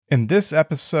In this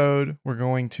episode, we're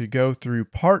going to go through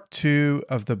part 2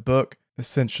 of the book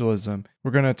Essentialism.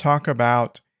 We're going to talk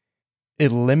about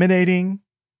eliminating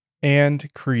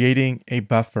and creating a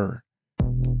buffer.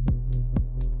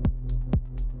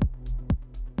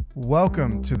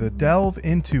 Welcome to the Delve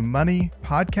Into Money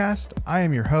podcast. I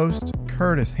am your host,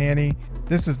 Curtis Haney.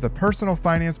 This is the personal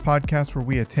finance podcast where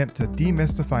we attempt to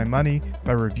demystify money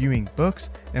by reviewing books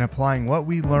and applying what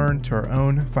we learn to our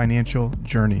own financial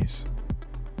journeys.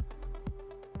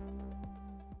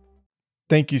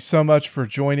 Thank you so much for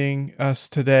joining us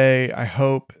today. I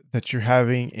hope that you're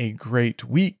having a great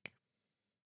week.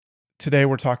 Today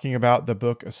we're talking about the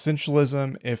book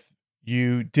Essentialism. If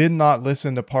you did not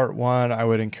listen to part 1, I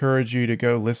would encourage you to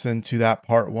go listen to that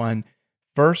part 1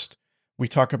 first. We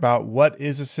talk about what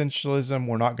is essentialism.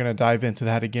 We're not going to dive into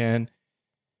that again.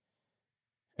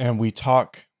 And we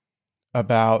talk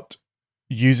about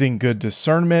using good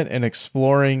discernment and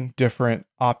exploring different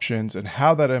options and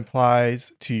how that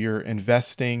applies to your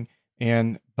investing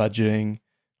and budgeting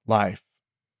life.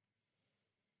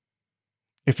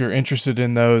 If you're interested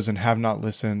in those and have not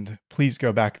listened, please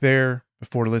go back there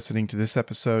before listening to this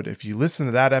episode. If you listen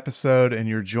to that episode and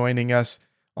you're joining us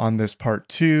on this part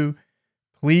 2,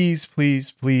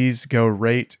 please go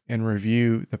rate and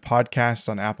review the podcast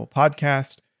on Apple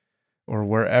Podcasts or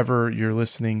wherever you're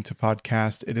listening to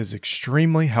podcasts. It is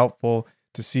extremely helpful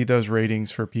to see those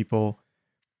ratings for people.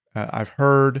 I've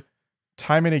heard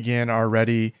time and again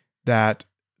already that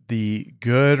the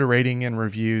good rating and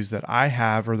reviews that I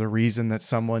have are the reason that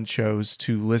someone chose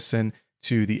to listen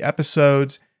to the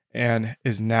episodes and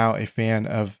is now a fan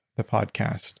of the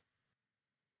podcast.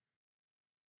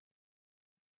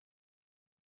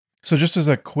 So just as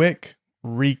a quick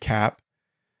recap,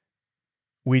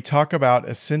 we talk about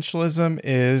essentialism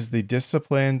is the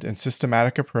disciplined and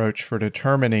systematic approach for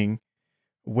determining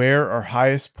where our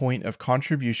highest point of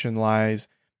contribution lies,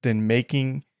 then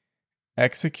making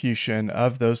execution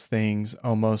of those things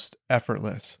almost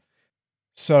effortless.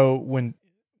 So when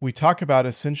we talk about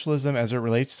essentialism as it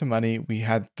relates to money, we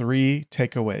had 3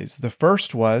 takeaways. The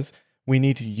first was we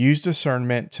need to use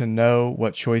discernment to know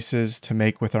what choices to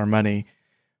make with our money.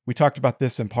 We talked about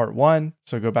this in part 1,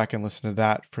 so go back and listen to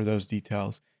that for those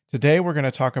details. Today, we're going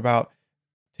to talk about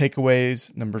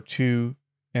takeaways number 2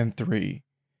 and 3.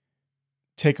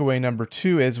 Takeaway number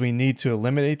 2 is we need to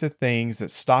eliminate the things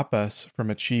that stop us from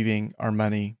achieving our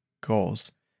money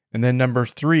goals. And then number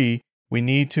 3, we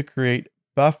need to create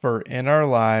buffer in our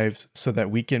lives so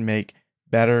that we can make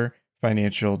better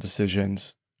financial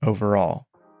decisions overall.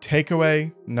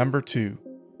 Takeaway number 2.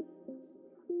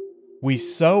 We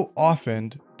so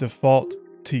often default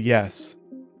to yes.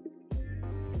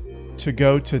 To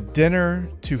go to dinner,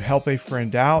 to help a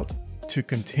friend out, to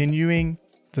continuing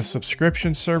the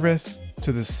subscription service,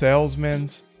 to the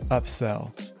salesman's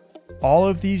upsell. All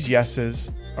of these yeses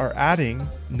are adding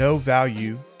no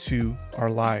value to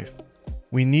our life.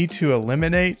 We need to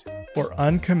eliminate or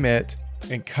uncommit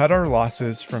and cut our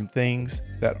losses from things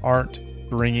that aren't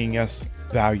bringing us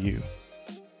value.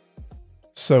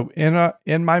 So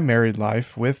in my married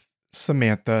life with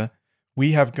Samantha,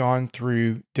 we have gone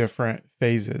through different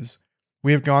phases.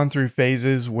 We have gone through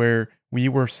phases where we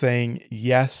were saying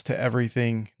yes to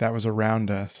everything that was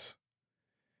around us.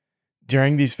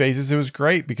 During these phases, it was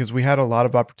great because we had a lot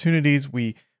of opportunities.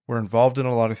 We were involved in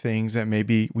a lot of things that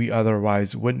maybe we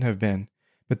otherwise wouldn't have been.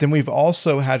 But then we've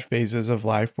also had phases of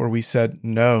life where we said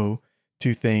no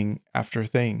to thing after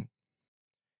thing.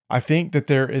 I think that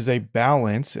there is a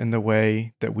balance in the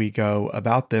way that we go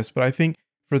about this, but I think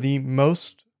for the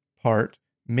most part,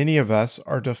 many of us,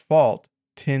 our default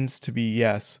tends to be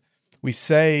yes. We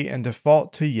say and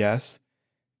default to yes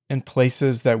in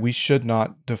places that we should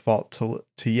not default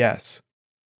to yes.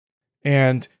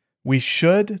 And we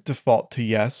should default to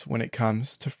yes when it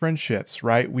comes to friendships,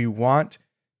 right? We want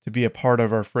to be a part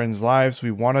of our friends' lives.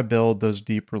 We want to build those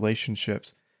deep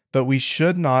relationships, but we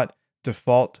should not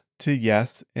default to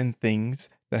yes in things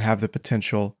that have the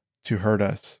potential to hurt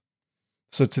us.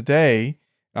 So today,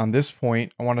 on this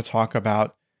point, I want to talk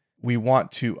about we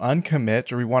want to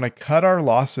uncommit or we want to cut our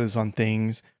losses on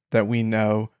things that we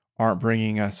know aren't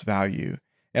bringing us value.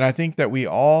 And I think that we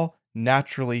all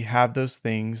naturally have those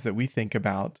things that we think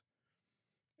about.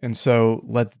 And so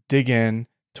let's dig in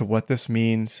to what this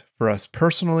means for us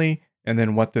personally and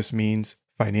then what this means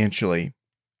financially.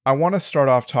 I want to start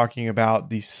off talking about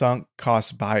the sunk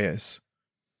cost bias.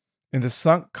 And the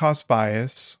sunk cost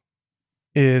bias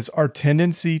is our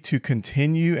tendency to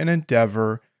continue an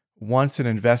endeavor once an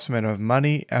investment of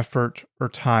money, effort, or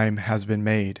time has been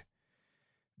made.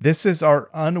 This is our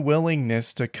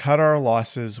unwillingness to cut our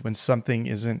losses when something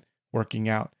isn't working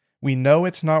out. We know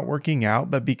it's not working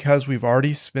out, but because we've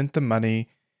already spent the money,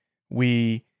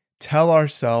 we tell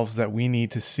ourselves that we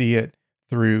need to see it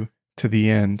through to the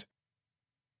end.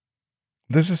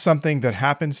 This is something that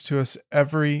happens to us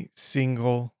every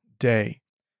single day.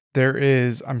 There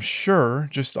is, I'm sure,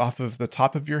 just off of the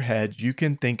top of your head, you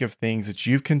can think of things that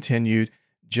you've continued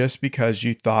just because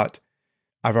you thought,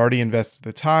 I've already invested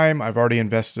the time, I've already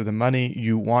invested the money,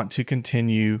 you want to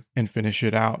continue and finish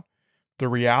it out. The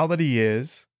reality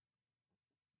is,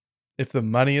 if the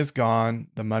money is gone,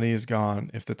 the money is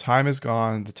gone. If the time is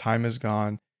gone, the time is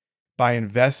gone. By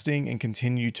investing and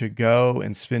continue to go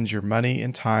and spend your money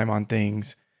and time on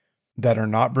things that are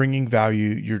not bringing value,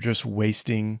 you're just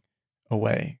wasting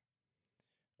away.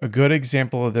 A good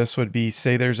example of this would be,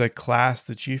 say there's a class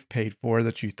that you've paid for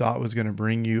that you thought was going to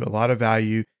bring you a lot of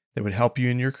value that would help you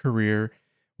in your career.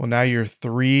 Well, now you're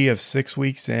 3 of 6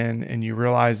 weeks in and you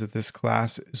realize that this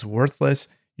class is worthless.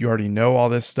 You already know all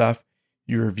this stuff.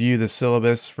 You review the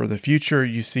syllabus for the future.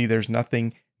 You see there's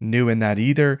nothing new in that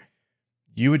either.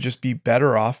 You would just be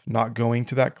better off not going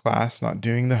to that class, not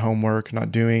doing the homework,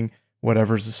 not doing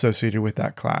whatever's associated with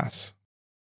that class.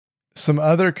 Some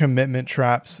other commitment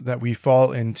traps that we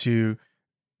fall into,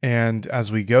 and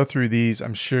as we go through these,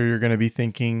 I'm sure you're going to be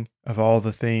thinking of all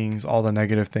the things, all the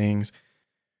negative things.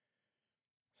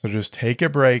 So just take a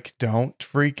break. Don't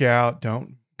freak out.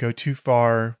 Don't go too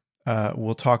far.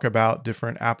 We'll talk about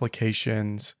different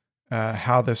applications,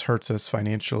 how this hurts us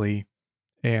financially,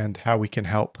 and how we can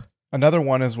help. Another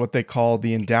one is what they call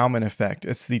the endowment effect.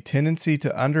 It's the tendency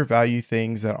to undervalue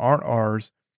things that aren't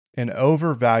ours and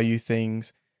overvalue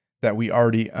things that we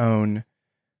already own.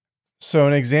 So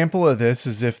an example of this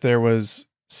is if there was,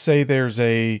 say there's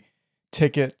a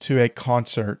ticket to a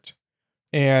concert,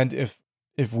 and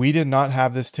if we did not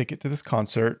have this ticket to this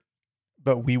concert,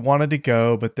 but we wanted to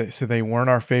go, but they weren't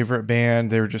our favorite band,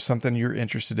 they were just something you're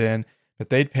interested in, but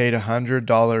they'd paid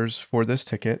 $100 for this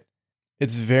ticket,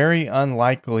 it's very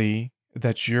unlikely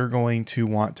that you're going to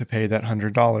want to pay that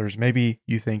 $100. Maybe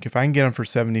you think, if I can get them for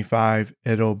 $75,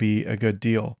 it'll be a good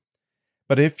deal.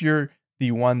 But if you're the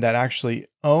one that actually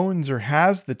owns or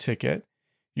has the ticket,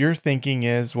 your thinking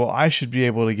is, well, I should be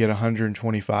able to get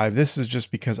 $125. This is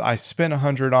just because I spent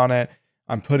 $100 on it.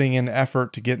 I'm putting in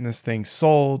effort to getting this thing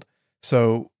sold.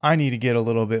 So I need to get a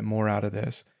little bit more out of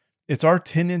this. It's our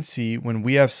tendency when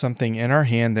we have something in our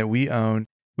hand that we own,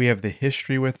 we have the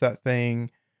history with that thing,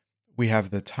 we have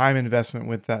the time investment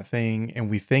with that thing, and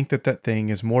we think that that thing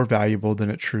is more valuable than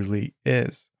it truly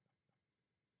is.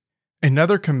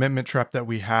 Another commitment trap that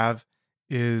we have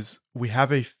is we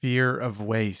have a fear of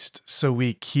waste. So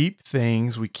we keep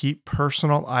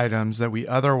personal items that we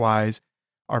otherwise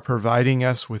are providing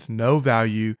us with no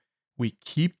value. We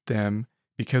keep them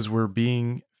because we're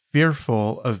being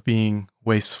fearful of being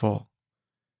wasteful.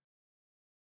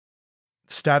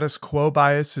 Status quo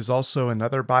bias is also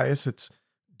another bias. It's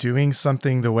doing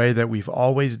something the way that we've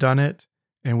always done it,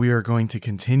 and we are going to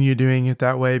continue doing it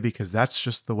that way because that's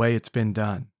just the way it's been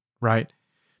done, right?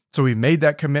 So we made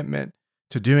that commitment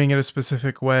to doing it a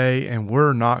specific way, and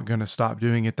we're not going to stop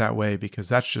doing it that way because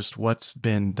that's just what's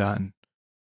been done.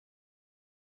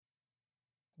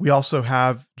 We also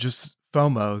have just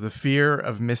FOMO, the fear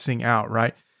of missing out,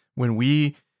 right? When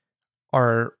we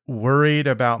are worried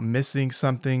about missing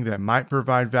something that might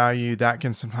provide value, that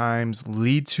can sometimes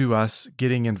lead to us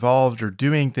getting involved or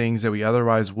doing things that we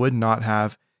otherwise would not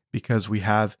have because we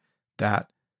have that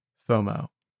FOMO.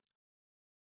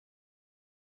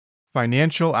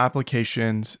 Financial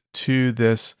applications to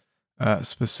this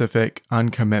specific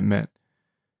uncommitment.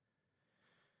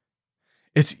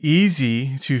 It's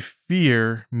easy to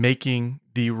fear making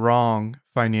the wrong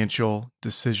financial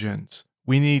decisions.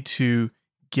 We need to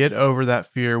get over that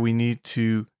fear. We need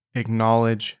to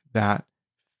acknowledge that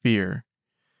fear.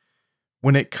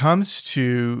 When it comes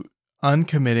to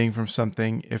uncommitting from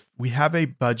something, if we have a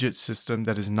budget system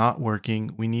that is not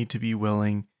working, we need to be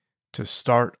willing to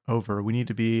start over. We need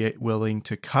to be willing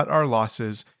to cut our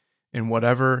losses in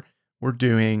whatever we're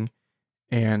doing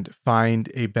and find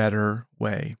a better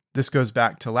way. This goes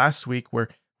back to last week where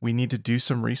we need to do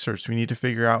some research. We need to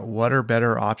figure out what are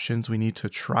better options. We need to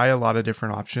try a lot of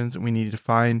different options, and we need to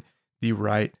find the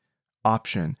right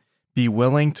option. Be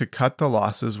willing to cut the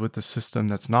losses with the system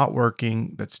that's not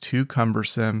working, that's too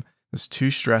cumbersome, that's too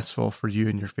stressful for you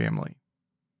and your family.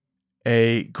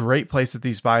 A great place that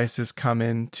these biases come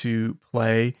into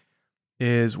play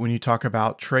is when you talk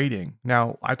about trading.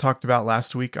 Now, I talked about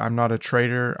last week, I'm not a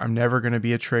trader. I'm never going to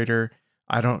be a trader.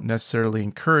 I don't necessarily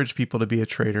encourage people to be a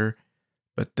trader,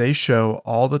 but they show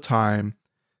all the time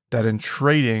that in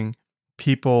trading,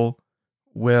 people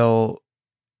will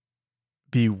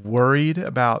be worried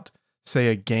about say,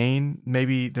 a gain.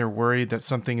 Maybe they're worried that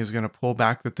something is going to pull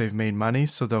back, that they've made money,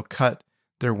 so they'll cut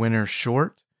their winners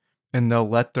short and they'll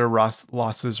let their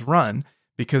losses run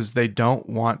because they don't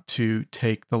want to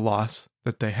take the loss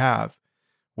that they have.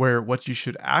 Where what you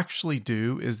should actually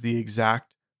do is the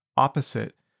exact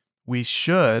opposite. We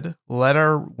should let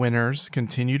our winners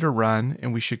continue to run,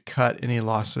 and we should cut any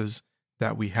losses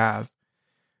that we have.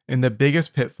 And the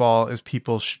biggest pitfall is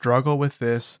people struggle with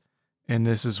this, and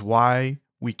this is why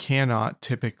we cannot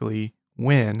typically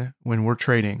win when we're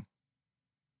trading.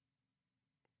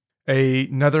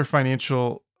 Another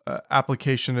financial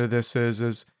application of this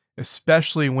is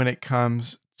especially when it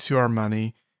comes to our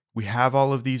money, we have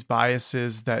all of these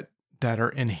biases that are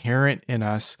inherent in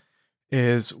us.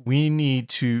 Is we need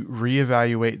to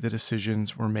reevaluate the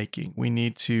decisions we're making. We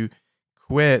need to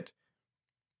quit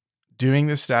doing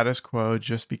the status quo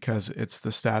just because it's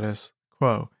the status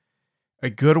quo. A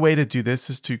good way to do this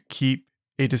is to keep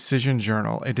a decision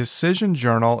journal. A decision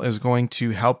journal is going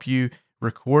to help you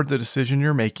record the decision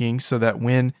you're making so that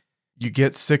when you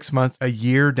get 6 months, a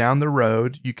year down the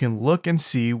road, you can look and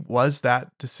see, was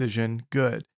that decision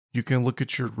good? You can look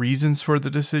at your reasons for the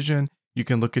decision. You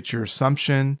can look at your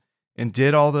assumption. And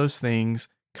did all those things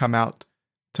come out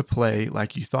to play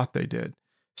like you thought they did?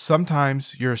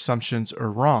 Sometimes your assumptions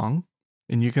are wrong,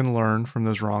 and you can learn from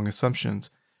those wrong assumptions.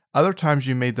 Other times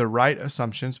you made the right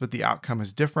assumptions, but the outcome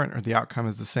is different or the outcome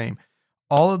is the same.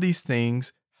 All of these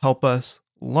things help us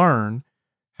learn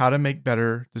how to make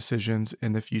better decisions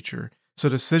in the future. So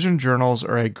decision journals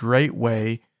are a great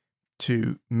way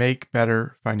to make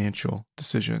better financial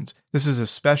decisions. This is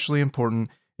especially important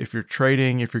if you're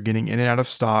trading, if you're getting in and out of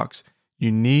stocks.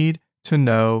 You need to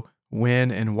know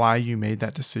when and why you made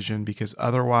that decision, because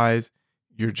otherwise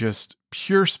you're just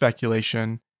pure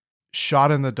speculation,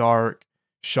 shot in the dark,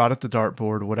 shot at the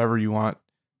dartboard, whatever you want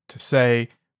to say.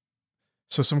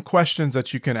 So some questions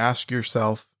that you can ask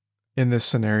yourself in this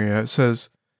scenario. It says,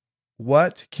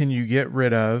 what can you get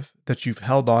rid of that you've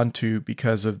held on to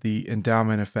because of the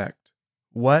endowment effect?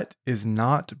 What is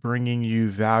not bringing you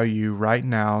value right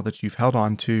now that you've held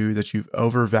on to, that you've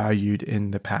overvalued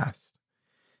in the past?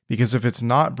 Because if it's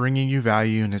not bringing you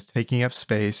value and it's taking up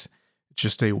space, it's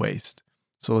just a waste.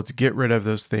 So let's get rid of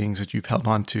those things that you've held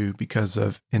on to because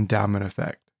of endowment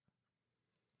effect.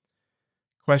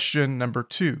 Question number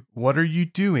 2, what are you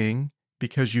doing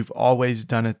because you've always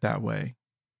done it that way?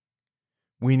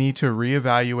 We need to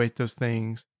reevaluate those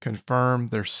things, confirm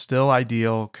they're still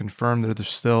ideal, confirm that they're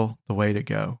still the way to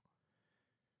go.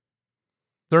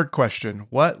 Third question,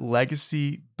 what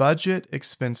legacy budget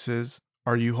expenses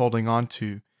are you holding on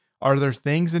to? Are there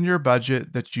things in your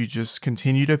budget that you just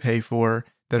continue to pay for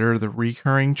that are the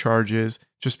recurring charges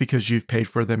just because you've paid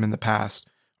for them in the past?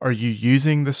 Are you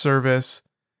using the service?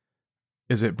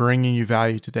 Is it bringing you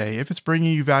value today? If it's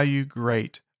bringing you value,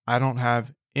 great. I don't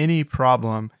have any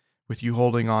problem with you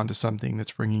holding on to something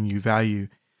that's bringing you value.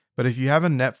 But if you have a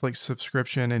Netflix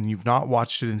subscription and you've not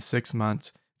watched it in 6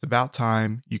 months, it's about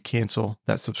time you cancel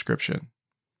that subscription.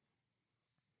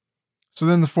 So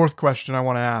then the fourth question I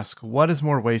want to ask, what is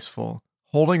more wasteful,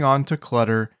 holding on to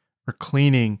clutter or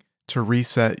cleaning to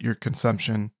reset your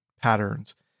consumption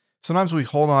patterns? Sometimes we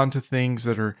hold on to things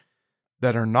that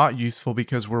are not useful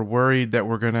because we're worried that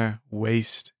we're going to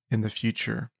waste in the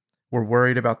future. We're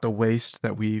worried about the waste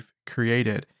that we've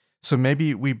created. So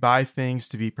maybe we buy things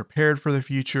to be prepared for the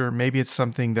future. Maybe it's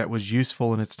something that was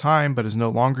useful in its time, but is no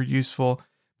longer useful,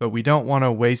 but we don't want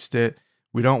to waste it.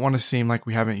 We don't want to seem like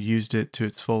we haven't used it to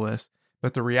its fullest.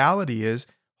 But the reality is,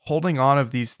 holding on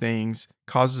of these things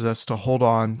causes us to hold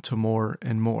on to more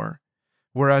and more.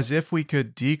 Whereas if we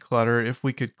could declutter, if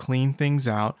we could clean things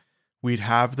out, we'd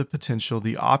have the potential,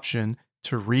 the option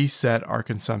to reset our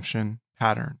consumption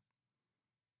pattern.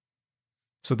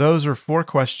 So those are 4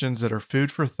 questions that are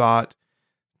food for thought.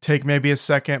 Take maybe a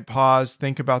second, pause,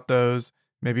 think about those.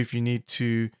 Maybe if you need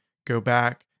to go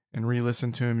back and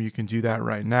re-listen to them, you can do that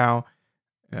right now.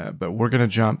 But we're going to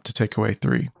jump to takeaway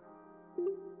 3.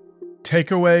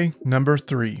 Takeaway number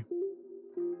 3.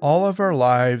 All of our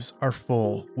lives are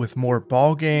full with more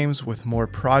ball games, with more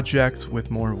projects,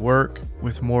 with more work,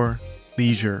 with more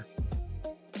leisure.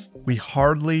 We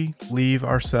hardly leave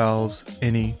ourselves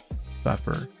any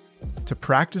buffer. To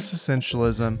practice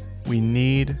essentialism, we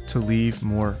need to leave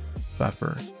more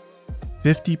buffer.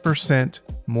 50%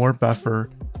 more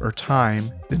buffer or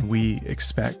time than we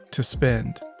expect to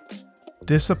spend.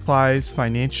 This applies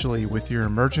financially with your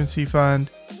emergency fund,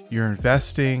 your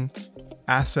investing,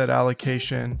 asset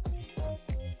allocation,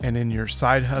 and in your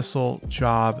side hustle,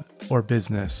 job, or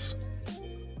business.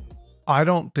 I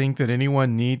don't think that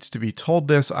anyone needs to be told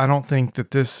this. I don't think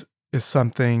that this is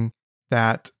something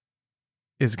that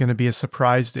is going to be a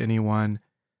surprise to anyone,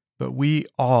 but we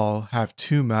all have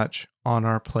too much on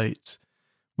our plates.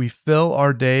 We fill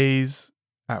our days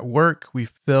at work, we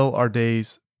fill our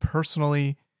days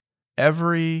personally.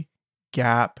 Every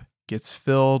gap gets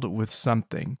filled with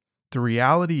something. The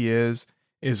reality is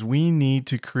we need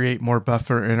to create more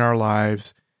buffer in our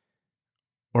lives,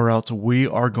 or else we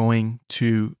are going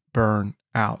to burn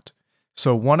out.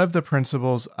 So one of the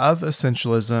principles of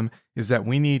essentialism is that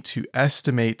we need to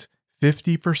estimate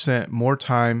 50% more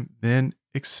time than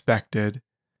expected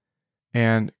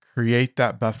and create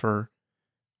that buffer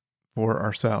for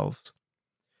ourselves.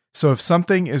 So if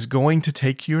something is going to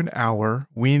take you an hour,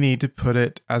 we need to put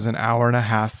it as an hour and a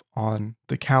half on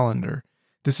the calendar.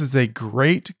 This is a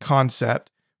great concept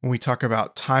when we talk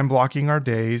about time blocking our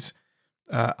days.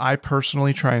 I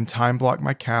personally try and time block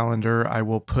my calendar. I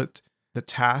will put the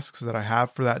tasks that I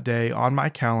have for that day on my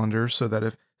calendar so that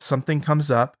if something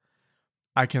comes up,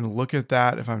 I can look at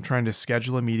that. If I'm trying to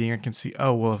schedule a meeting, I can see,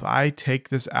 oh, well, if I take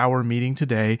this hour meeting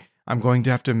today, I'm going to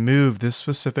have to move this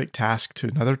specific task to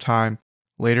another time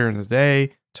later in the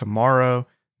day, tomorrow,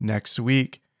 next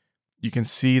week. You can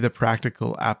see the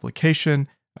practical application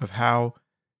of how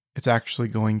it's actually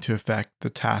going to affect the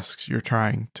tasks you're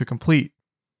trying to complete.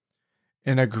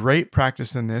 And a great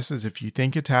practice in this is if you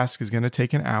think a task is going to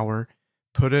take an hour,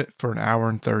 put it for an hour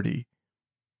and 30.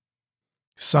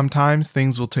 Sometimes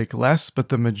things will take less, but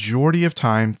the majority of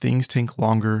time, things take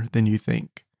longer than you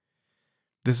think.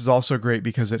 This is also great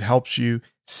because it helps you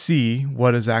see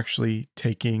what is actually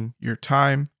taking your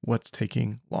time, what's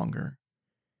taking longer.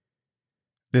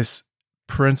 This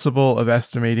principle of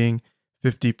estimating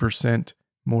 50%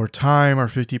 more time or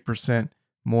 50%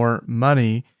 more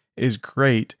money is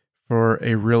great for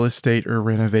a real estate or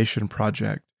renovation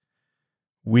project.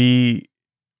 We,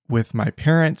 with my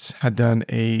parents, had done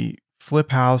a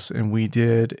flip house and we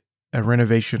did a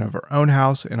renovation of our own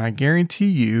house. And I guarantee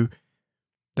you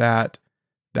that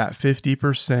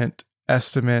 50%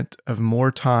 estimate of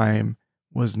more time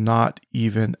was not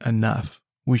even enough.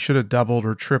 We should have doubled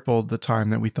or tripled the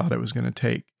time that we thought it was going to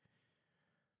take.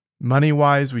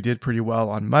 Money-wise, we did pretty well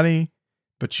on money,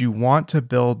 but you want to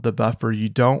build the buffer. You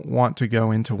don't want to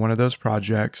go into one of those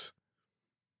projects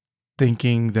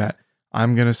thinking that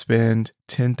I'm going to spend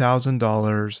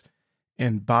 $10,000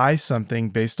 and buy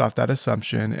something based off that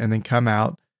assumption and then come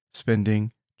out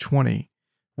spending 20.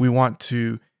 We want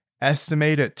to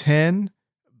estimate at 10,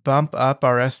 bump up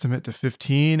our estimate to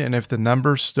 15, and if the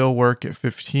numbers still work at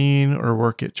 15 or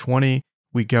work at 20,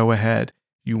 we go ahead.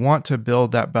 You want to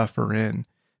build that buffer in,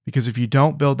 because if you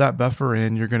don't build that buffer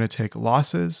in, you're going to take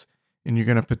losses and you're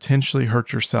going to potentially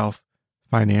hurt yourself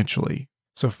financially.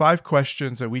 So 5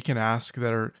 questions that we can ask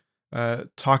that are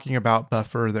talking about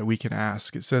buffer that we can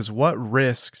ask. It says, what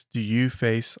risks do you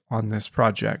face on this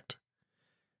project?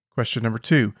 Question number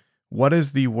 2, what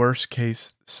is the worst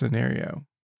case scenario?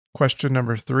 Question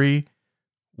number 3,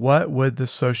 what would the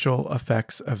social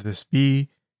effects of this be?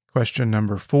 Question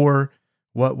number 4,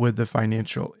 what would the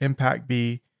financial impact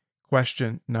be?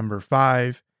 Question number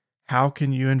 5, how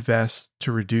can you invest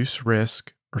to reduce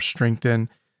risk or strengthen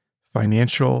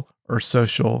financial or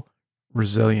social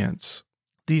resilience?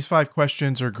 These 5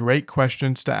 questions are great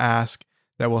questions to ask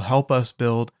that will help us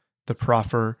build the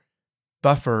proper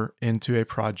buffer into a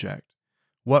project.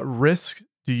 What risks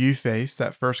do you face?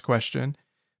 That first question.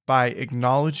 By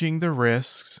acknowledging the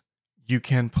risks, you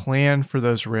can plan for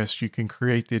those risks. You can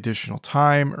create the additional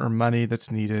time or money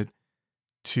that's needed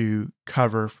to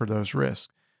cover for those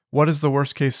risks. What is the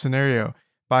worst case scenario?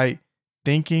 By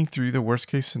thinking through the worst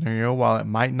case scenario, while it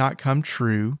might not come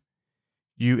true,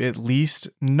 you at least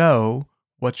know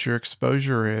what your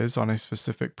exposure is on a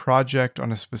specific project,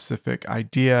 on a specific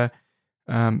idea,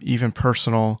 even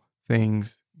personal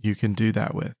things you can do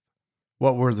that with.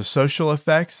 What were the social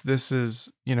effects? This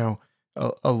is,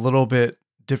 a little bit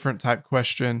different type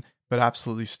question, but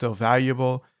absolutely still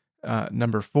valuable.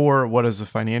 Number 4, what is the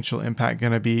financial impact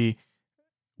going to be?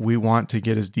 We want to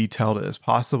get as detailed as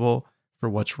possible for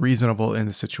what's reasonable in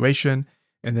the situation.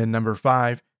 And then number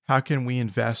 5, how can we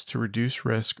invest to reduce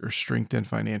risk or strengthen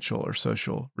financial or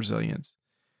social resilience?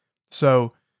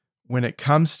 So when it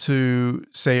comes to,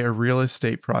 say, a real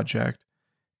estate project,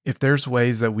 if there's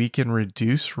ways that we can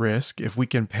reduce risk, if we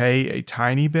can pay a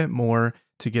tiny bit more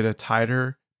to get a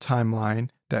tighter timeline,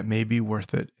 that may be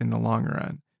worth it in the long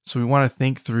run. So we want to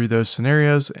think through those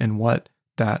scenarios and what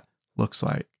that looks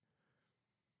like.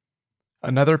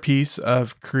 Another piece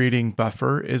of creating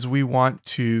buffer is we want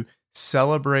to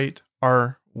celebrate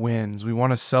our wins. We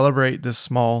want to celebrate the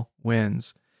small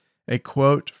wins. A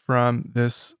quote from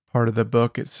this part of the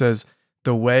book, it says,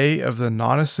 "The way of the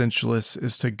non-essentialist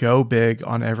is to go big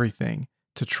on everything,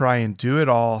 to try and do it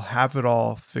all, have it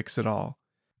all, fix it all.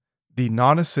 The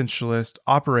non-essentialist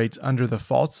operates under the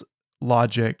false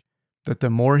logic that the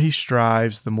more he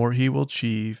strives, the more he will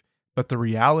achieve. But the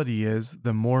reality is,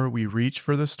 the more we reach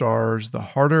for the stars, the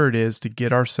harder it is to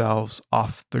get ourselves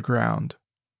off the ground.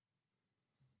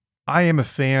 I am a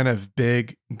fan of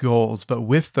big goals, but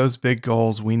with those big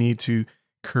goals, we need to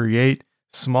create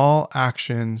small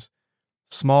actions,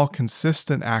 small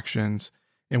consistent actions,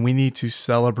 and we need to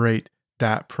celebrate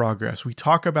that progress. We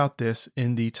talk about this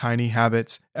in the Tiny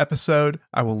Habits episode.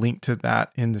 I will link to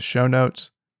that in the show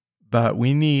notes, but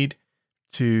we need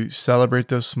to celebrate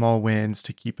those small wins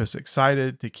to keep us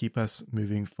excited, to keep us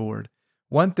moving forward.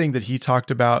 One thing that he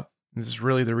talked about, and this is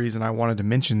really the reason I wanted to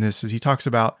mention this, is he talks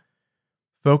about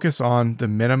focus on the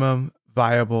minimum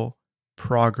viable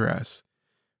progress.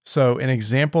 So an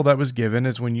example that was given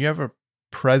is when you have a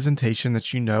presentation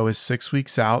that you know is 6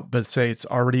 weeks out, but say it's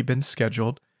already been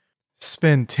scheduled,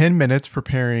 spend 10 minutes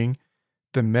preparing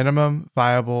the minimum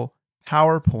viable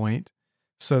PowerPoint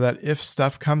so that if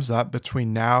stuff comes up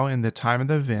between now and the time of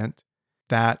the event,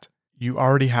 that you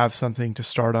already have something to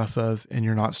start off of and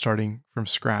you're not starting from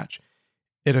scratch.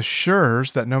 It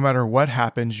assures that no matter what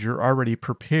happens, you're already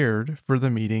prepared for the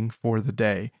meeting for the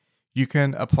day. You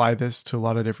can apply this to a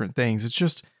lot of different things. It's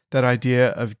just that idea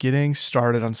of getting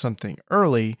started on something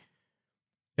early.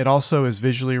 It also is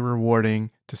visually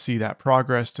rewarding to see that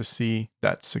progress, to see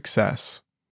that success.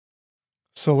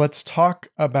 So let's talk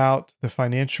about the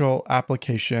financial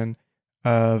application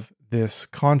of this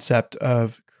concept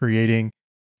of creating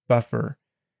buffer.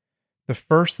 The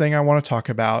first thing I want to talk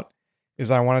about is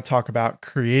I want to talk about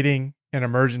creating an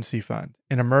emergency fund.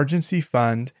 An emergency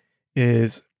fund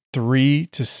is 3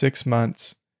 to 6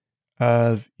 months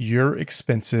of your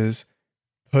expenses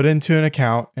put into an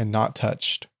account and not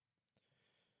touched.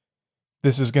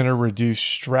 This is going to reduce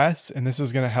stress, and this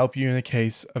is going to help you in the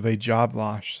case of a job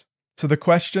loss. So the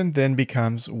question then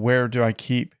becomes, where do I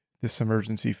keep this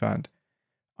emergency fund?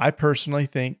 I personally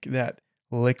think that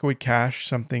liquid cash,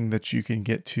 something that you can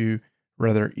get to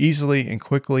rather easily and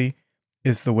quickly,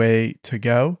 is the way to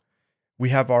go. We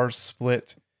have ours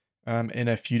split in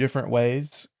a few different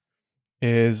ways.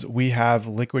 We have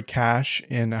liquid cash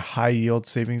in a high yield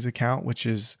savings account, which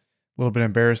is a little bit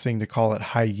embarrassing to call it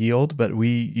high yield, but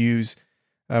we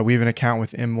have an account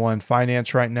with M1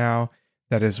 Finance right now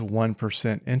that is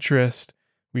 1% interest.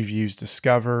 We've used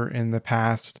Discover in the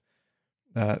past.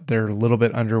 They're a little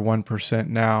bit under 1%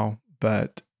 now,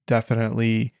 but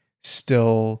definitely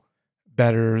still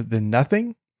better than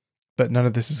nothing. But none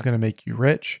of this is going to make you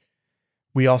rich.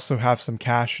 We also have some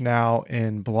cash now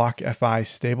in BlockFi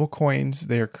stablecoins.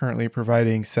 They are currently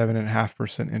providing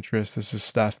 7.5% interest. This is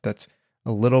stuff that's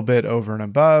a little bit over and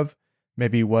above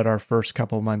maybe what our first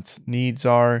couple months needs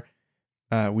are.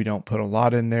 We don't put a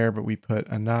lot in there, but we put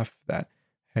enough that,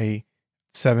 hey,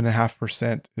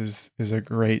 7.5% is a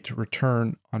great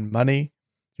return on money.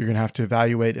 You're going to have to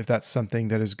evaluate if that's something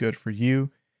that is good for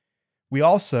you. We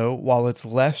also, while it's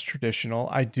less traditional,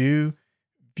 I do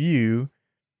view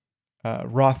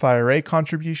Roth IRA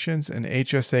contributions and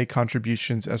HSA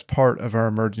contributions as part of our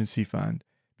emergency fund.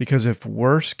 Because if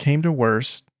worse came to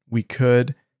worse, we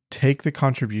could take the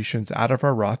contributions out of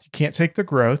our Roth. You can't take the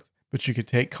growth, but you could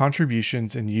take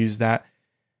contributions and use that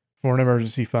for an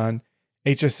emergency fund.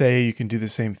 HSA, you can do the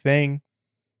same thing.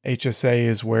 HSA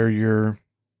is where you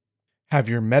have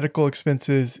your medical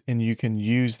expenses and you can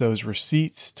use those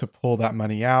receipts to pull that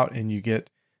money out. And you get,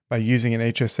 by using an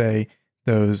HSA,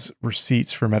 those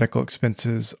receipts for medical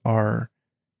expenses are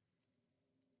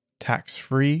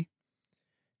tax-free.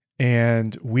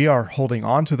 And we are holding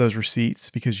on to those receipts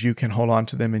because you can hold on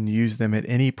to them and use them at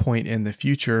any point in the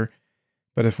future.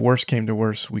 But if worse came to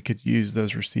worse, we could use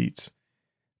those receipts.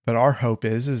 But our hope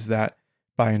is that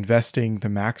by investing the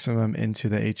maximum into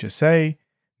the HSA,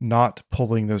 not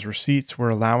pulling those receipts, we're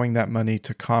allowing that money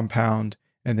to compound.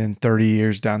 And then 30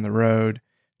 years down the road,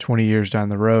 20 years down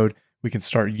the road, we can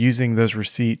start using those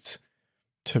receipts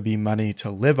to be money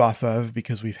to live off of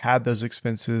because we've had those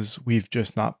expenses. We've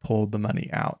just not pulled the money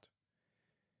out.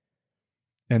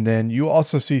 And then you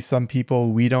also see some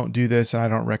people, we don't do this and I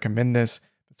don't recommend this,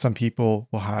 but some people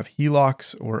will have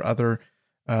HELOCs or other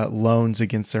loans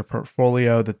against their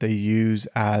portfolio that they use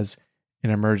as an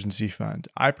emergency fund.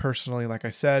 I personally, like I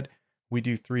said, we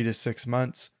do 3 to 6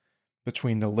 months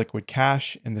between the liquid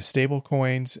cash and the stable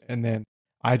coins. And then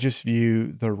I just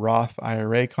view the Roth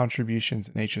IRA contributions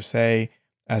and HSA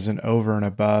as an over and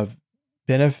above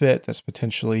benefit that's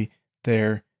potentially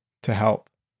there to help.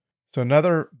 So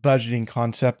another budgeting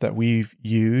concept that we've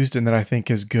used and that I think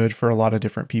is good for a lot of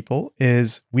different people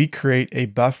is we create a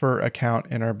buffer account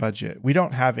in our budget. We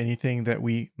don't have anything that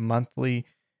we monthly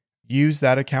use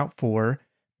that account for,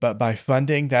 but by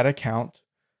funding that account,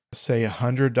 say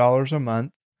 $100 a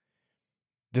month,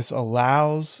 this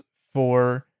allows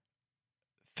for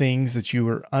things that you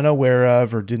were unaware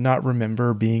of or did not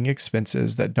remember being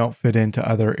expenses that don't fit into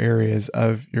other areas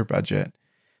of your budget.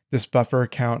 This buffer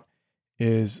account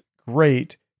is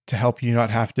great to help you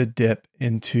not have to dip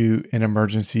into an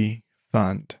emergency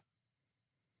fund.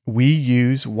 We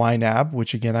use YNAB,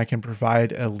 which again, I can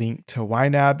provide a link to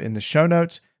YNAB in the show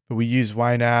notes, but we use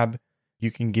YNAB. You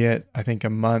can get, I think,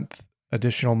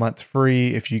 additional month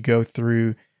free if you go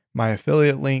through my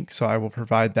affiliate link. So I will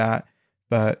provide that.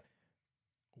 But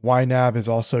YNAB is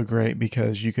also great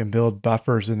because you can build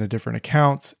buffers into different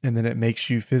accounts, and then it makes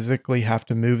you physically have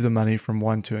to move the money from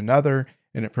one to another.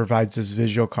 And it provides this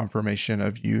visual confirmation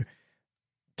of you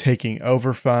taking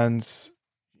over funds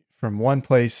from one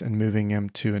place and moving them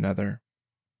to another.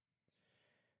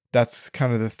 That's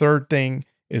kind of the third thing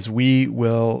is we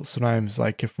will sometimes,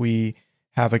 like if we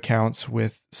have accounts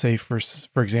with, say, for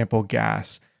example,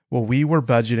 gas. Well, we were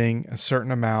budgeting a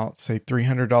certain amount, say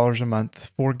 $300 a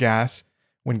month for gas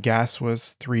when gas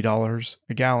was $3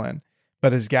 a gallon.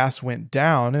 But as gas went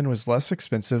down and was less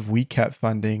expensive, we kept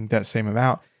funding that same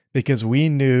amount because we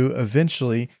knew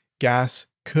eventually gas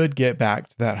could get back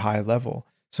to that high level.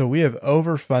 So we have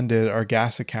overfunded our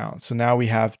gas account. So now we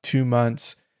have 2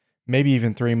 months, maybe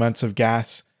even 3 months of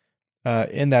gas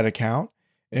in that account.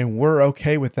 And we're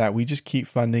okay with that. We just keep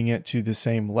funding it to the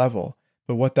same level.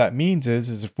 But what that means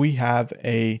is if we have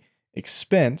a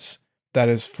expense that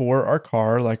is for our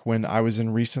car, like when I was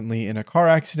recently in a car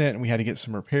accident and we had to get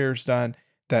some repairs done,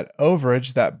 that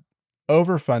overage, that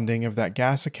overfunding of that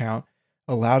gas account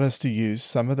allowed us to use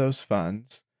some of those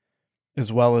funds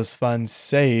as well as funds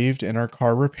saved in our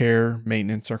car repair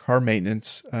maintenance, our car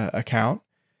maintenance account.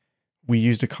 We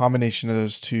used a combination of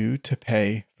those two to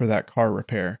pay for that car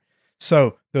repair.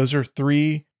 So those are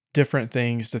three different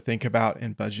things to think about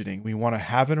in budgeting. We want to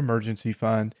have an emergency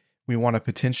fund. We want to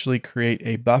potentially create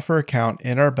a buffer account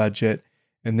in our budget.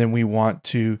 And then we want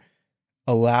to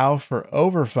allow for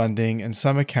overfunding in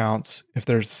some accounts if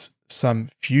there's some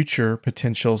future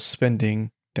potential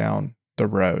spending down the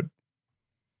road.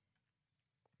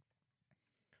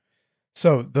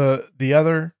 So the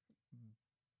other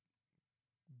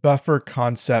buffer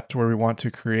concept where we want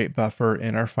to create buffer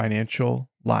in our financial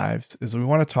lives is we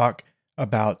want to talk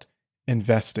about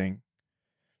investing.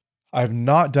 I've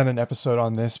not done an episode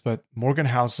on this, but Morgan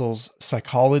Housel's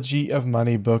Psychology of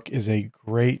Money book is a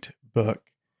great book,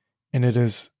 and it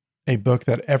is a book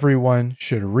that everyone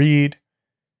should read.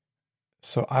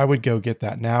 So I would go get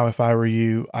that now if I were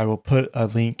you. I will put a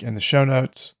link in the show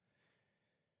notes.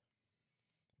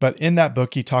 But in that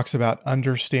book, he talks about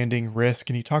understanding risk,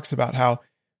 and he talks about how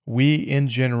we in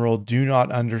general do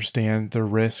not understand the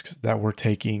risks that we're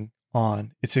taking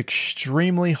on. It's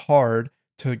extremely hard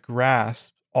to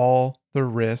grasp all the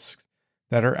risks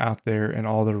that are out there and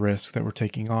all the risks that we're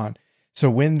taking on.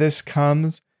 So when this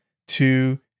comes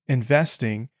to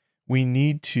investing, we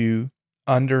need to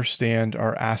understand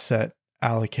our asset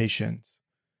allocations.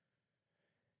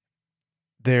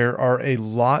 There are a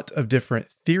lot of different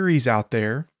theories out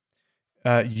there.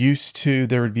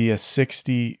 There would be a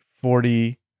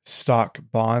 60-40 stock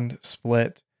bond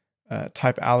split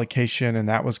type allocation, and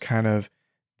that was kind of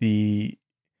the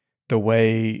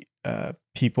way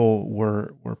people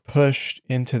were pushed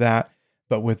into that.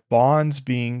 But with bonds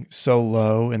being so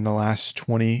low in the last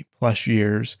 20 plus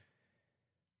years,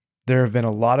 there have been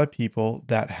a lot of people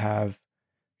that have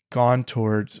gone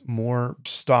towards more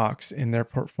stocks in their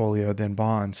portfolio than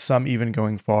bonds, some even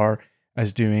going far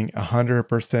as doing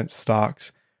 100%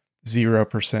 stocks,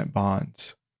 0%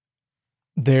 bonds.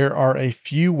 There are a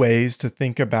few ways to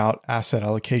think about asset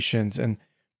allocations, and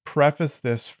preface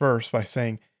this first by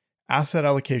saying asset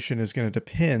allocation is going to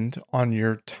depend on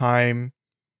your time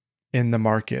in the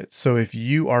market. So if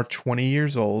you are 20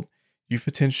 years old, you've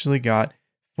potentially got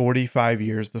 45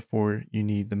 years before you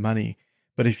need the money.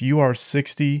 But if you are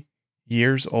 60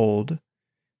 years old,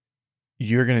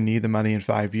 you're going to need the money in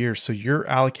 5 years. So your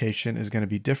allocation is going to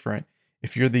be different.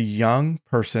 If you're the young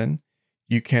person,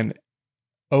 you can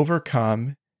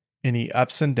overcome any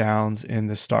ups and downs in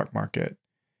the stock market.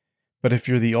 But if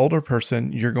you're the older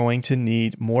person, you're going to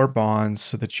need more bonds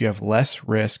so that you have less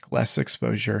risk, less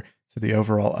exposure to the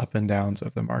overall up and downs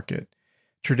of the market.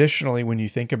 Traditionally, when you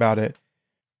think about it,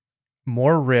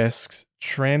 more risks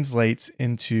translates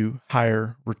into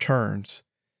higher returns.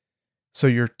 So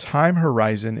your time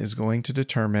horizon is going to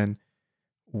determine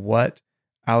what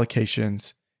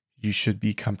allocations you should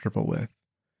be comfortable with.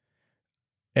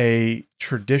 A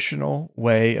traditional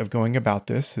way of going about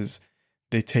this is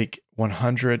they take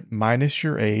 100 minus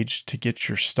your age to get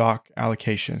your stock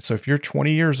allocation. So if you're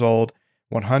 20 years old,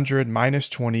 100 minus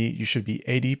 20, you should be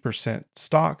 80%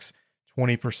 stocks,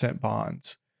 20%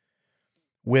 bonds.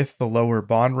 With the lower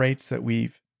bond rates that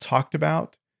we've talked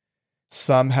about,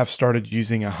 some have started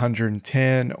using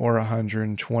 110 or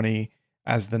 120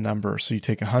 as the number. So you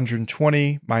take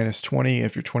 120 minus 20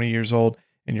 if you're 20 years old,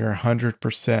 and you're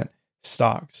 100%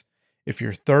 stocks. If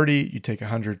you're 30, you take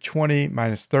 120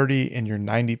 minus 30 and you're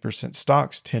 90%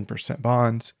 stocks, 10%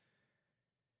 bonds.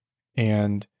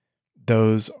 And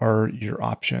those are your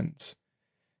options.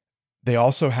 They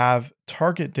also have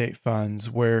target date funds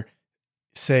where,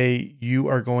 say you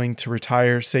are going to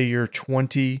retire, say you're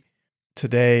 20,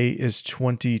 today is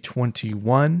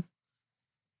 2021.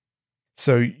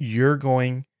 So you're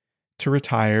going to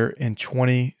retire in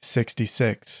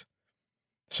 2066.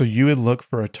 So you would look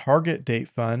for a target date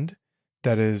fund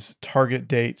that is target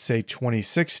date, say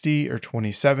 2060 or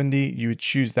 2070. You would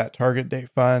choose that target date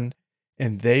fund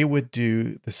and they would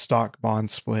do the stock bond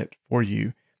split for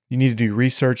you. You need to do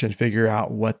research and figure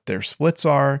out what their splits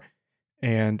are.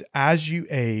 And as you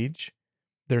age,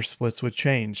 their splits would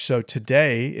change. So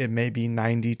today it may be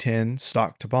 90-10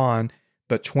 stock to bond,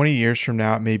 but 20 years from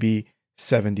now, it may be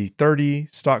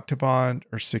 70-30 stock to bond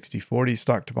or 60-40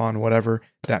 stock to bond, whatever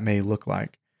that may look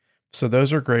like. So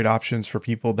those are great options for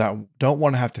people that don't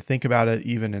want to have to think about it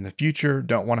even in the future,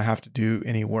 don't want to have to do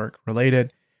any work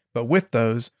related. But with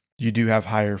those, you do have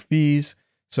higher fees.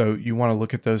 So you want to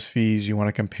look at those fees, you want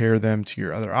to compare them to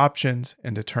your other options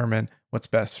and determine what's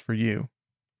best for you.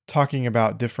 Talking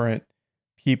about different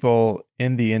people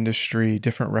in the industry,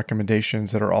 different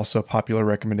recommendations that are also popular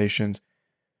recommendations.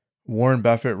 Warren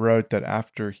Buffett wrote that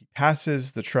after he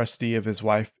passes, the trustee of his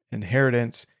wife's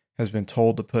inheritance has been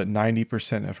told to put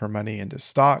 90% of her money into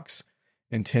stocks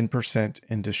and 10%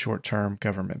 into short-term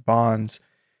government bonds.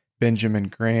 Benjamin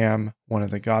Graham, one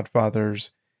of the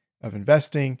godfathers of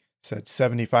investing, said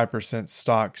 75%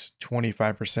 stocks,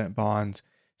 25% bonds.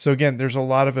 So again, there's a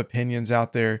lot of opinions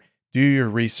out there. Do your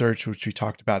research, which we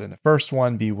talked about in the first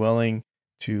one. Be willing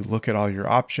to look at all your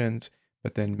options,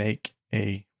 but then make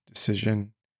a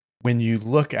decision. When you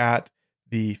look at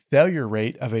the failure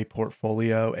rate of a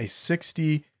portfolio, a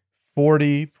 60-40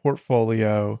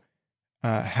 portfolio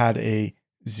had a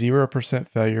 0%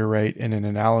 failure rate in an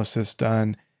analysis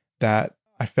done that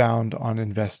I found on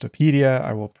Investopedia.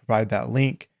 I will provide that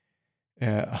link.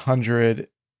 100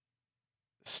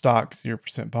 stock,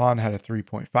 0% bond had a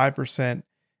 3.5%.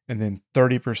 And then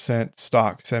 30%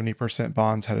 stock, 70%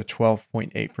 bonds had a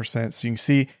 12.8%. So you can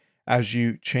see as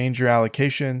you change your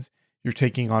allocations, you're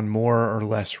taking on more or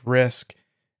less risk.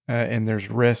 And there's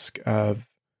risk of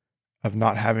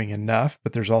not having enough,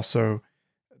 but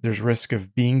there's risk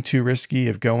of being too risky,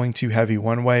 of going too heavy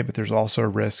one way, but there's also a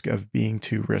risk of being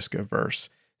too risk averse.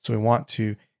 So we want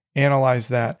to analyze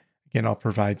that. Again, I'll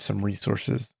provide some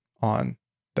resources on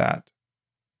that.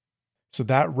 So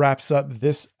that wraps up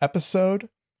this episode.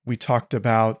 We talked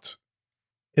about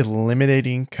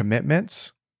eliminating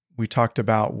commitments. We talked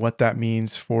about what that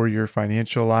means for your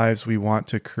financial lives. We want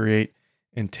to create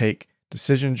and take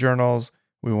decision journals.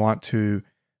 We want to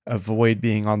avoid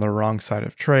being on the wrong side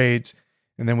of trades.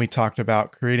 And then we talked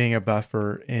about creating a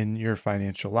buffer in your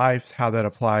financial life, how that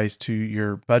applies to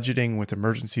your budgeting with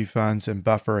emergency funds and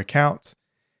buffer accounts.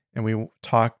 And we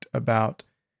talked about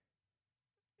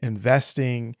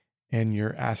investing and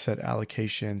your asset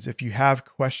allocations. If you have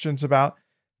questions about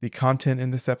the content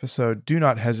in this episode, do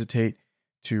not hesitate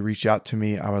to reach out to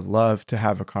me. I would love to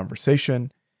have a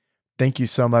conversation. Thank you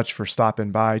so much for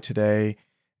stopping by today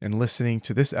and listening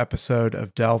to this episode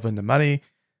of Delve into Money.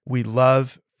 We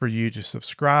love for you to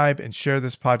subscribe and share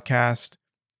this podcast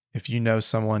if you know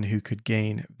someone who could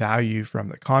gain value from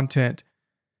the content.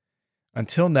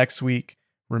 Until next week,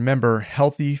 remember,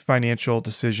 healthy financial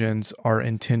decisions are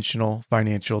intentional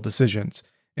financial decisions.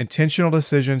 Intentional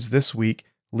decisions this week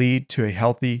lead to a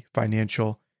healthy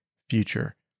financial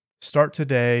future. Start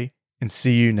today and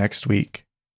see you next week.